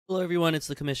Hello everyone, it's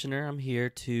the Commissioner. I'm here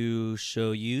to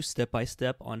show you step by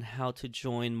step on how to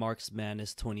join Marks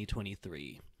Madness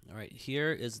 2023. Alright,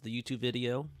 here is the YouTube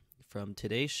video from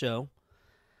today's show.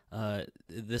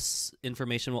 This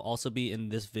information will also be in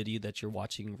this video that you're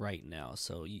watching right now.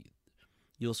 So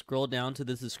you'll scroll down to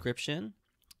the description,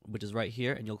 which is right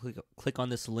here, and you'll click on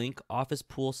this link,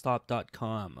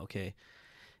 officepoolstop.com, okay?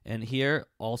 And here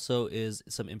also is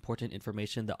some important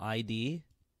information, the ID,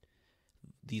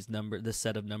 this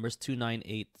set of numbers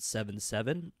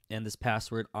 29877, and this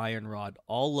password ironrod,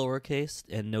 all lowercase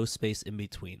and no space in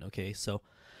between. Okay, so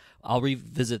I'll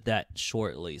revisit that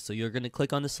shortly. So you're going to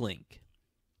click on this link,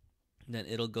 and then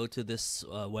it'll go to this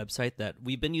website that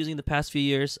we've been using the past few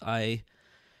years. I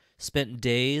spent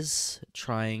days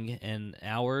and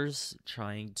hours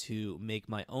trying to make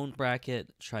my own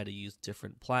bracket, try to use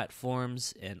different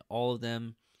platforms, and all of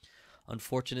them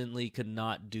unfortunately could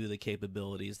not do the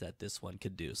capabilities that this one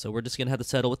could do. So we're just going to have to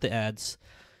settle with the ads.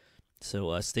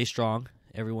 So stay strong,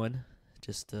 everyone.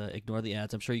 Just ignore the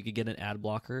ads. I'm sure you could get an ad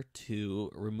blocker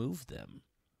to remove them.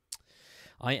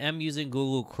 I am using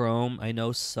Google Chrome. I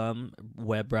know some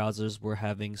web browsers were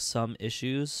having some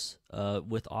issues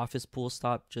with Office Pool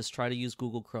Stop. Just try to use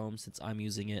Google Chrome since I'm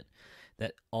using it.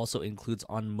 That also includes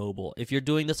on mobile. If you're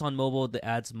doing this on mobile, the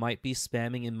ads might be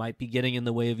spamming and might be getting in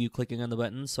the way of you clicking on the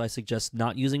button, so I suggest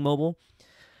not using mobile.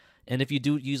 And if you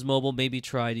do use mobile, maybe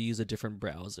try to use a different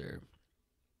browser.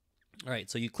 All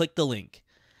right, so you click the link,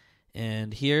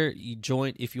 and here you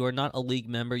join. If you are not a league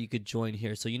member, you could join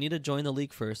here. So you need to join the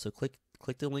league first, so click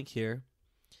the link here.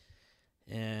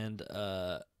 And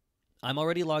I'm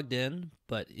already logged in,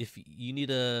 but if you need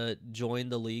to join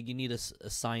the league, you need to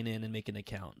sign in and make an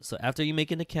account. So after you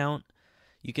make an account,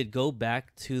 you could go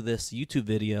back to this YouTube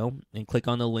video and click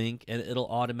on the link, and it'll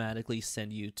automatically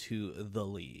send you to the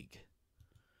league.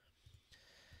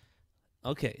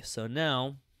 Okay, so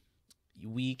now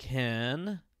we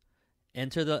can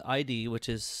enter the ID, which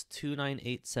is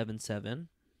 29877.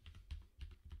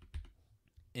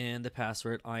 And the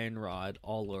password ironrod,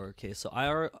 all lowercase. So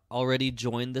I already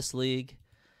joined this league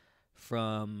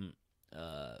from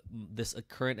this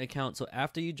current account. So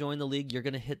after you join the league, you're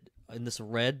gonna hit in this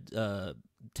red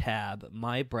tab,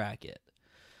 My Bracket.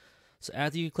 So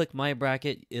after you click My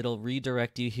Bracket, it'll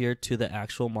redirect you here to the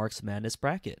actual Marks Madness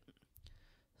bracket.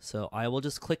 So I will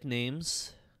just click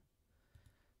names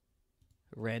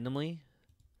randomly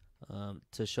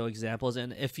to show examples.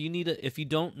 And if you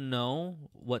don't know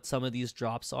what some of these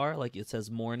drops are, like it says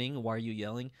morning, why are you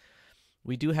yelling?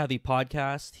 We do have a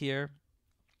podcast here.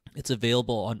 It's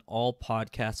available on all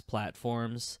podcast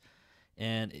platforms,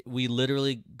 and we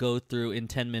literally go through in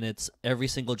 10 minutes every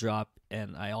single drop,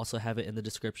 and I also have it in the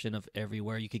description of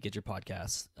everywhere you could get your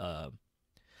podcasts,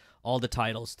 all the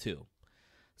titles too.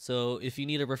 So if you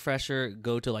need a refresher,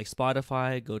 go to like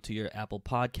Spotify, go to your Apple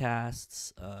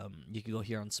Podcasts. You can go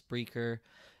here on Spreaker.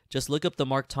 Just look up the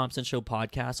Mark Thompson Show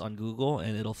podcast on Google,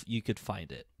 and you could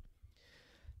find it.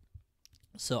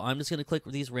 So I'm just gonna click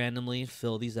these randomly,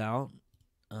 fill these out,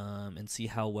 and see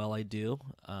how well I do.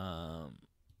 So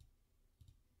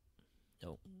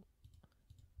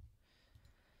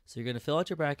you're gonna fill out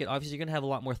your bracket. Obviously, you're gonna have a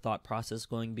lot more thought process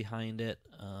going behind it.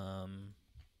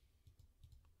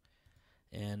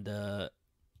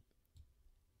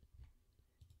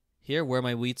 Here where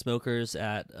my weed smokers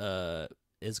at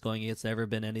is going, it's never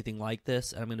been anything like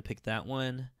this. I'm going to pick that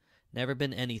one. Never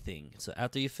been anything. So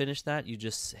after you finish that, you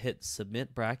just hit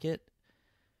submit bracket,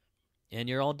 and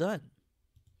you're all done.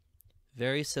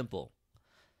 Very simple.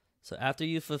 So after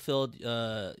you fulfilled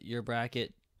your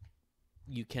bracket,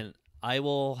 I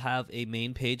will have a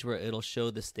main page where it'll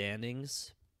show the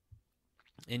standings.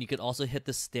 And you can also hit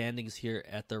the standings here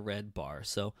at the red bar.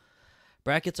 So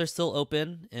brackets are still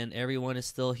open, and everyone is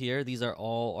still here. These are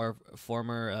all our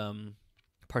former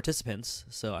participants.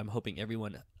 So I'm hoping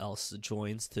everyone else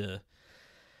joins to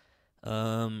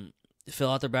fill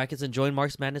out their brackets and join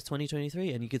Marks Madness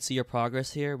 2023. And you can see your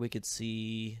progress here. We could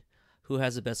see who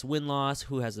has the best win-loss,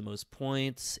 who has the most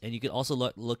points. And you can also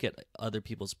look at other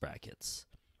people's brackets.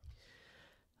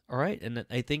 All right, and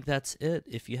I think that's it.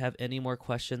 If you have any more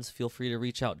questions, feel free to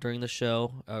reach out during the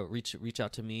show. Reach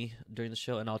out to me during the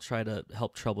show, and I'll try to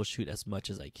help troubleshoot as much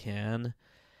as I can.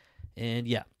 And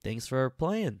yeah, thanks for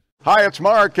playing. Hi, it's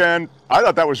Mark, and I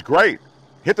thought that was great.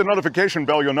 Hit the notification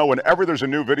bell, you'll know whenever there's a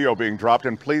new video being dropped,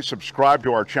 and please subscribe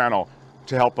to our channel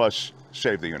to help us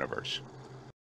save the universe.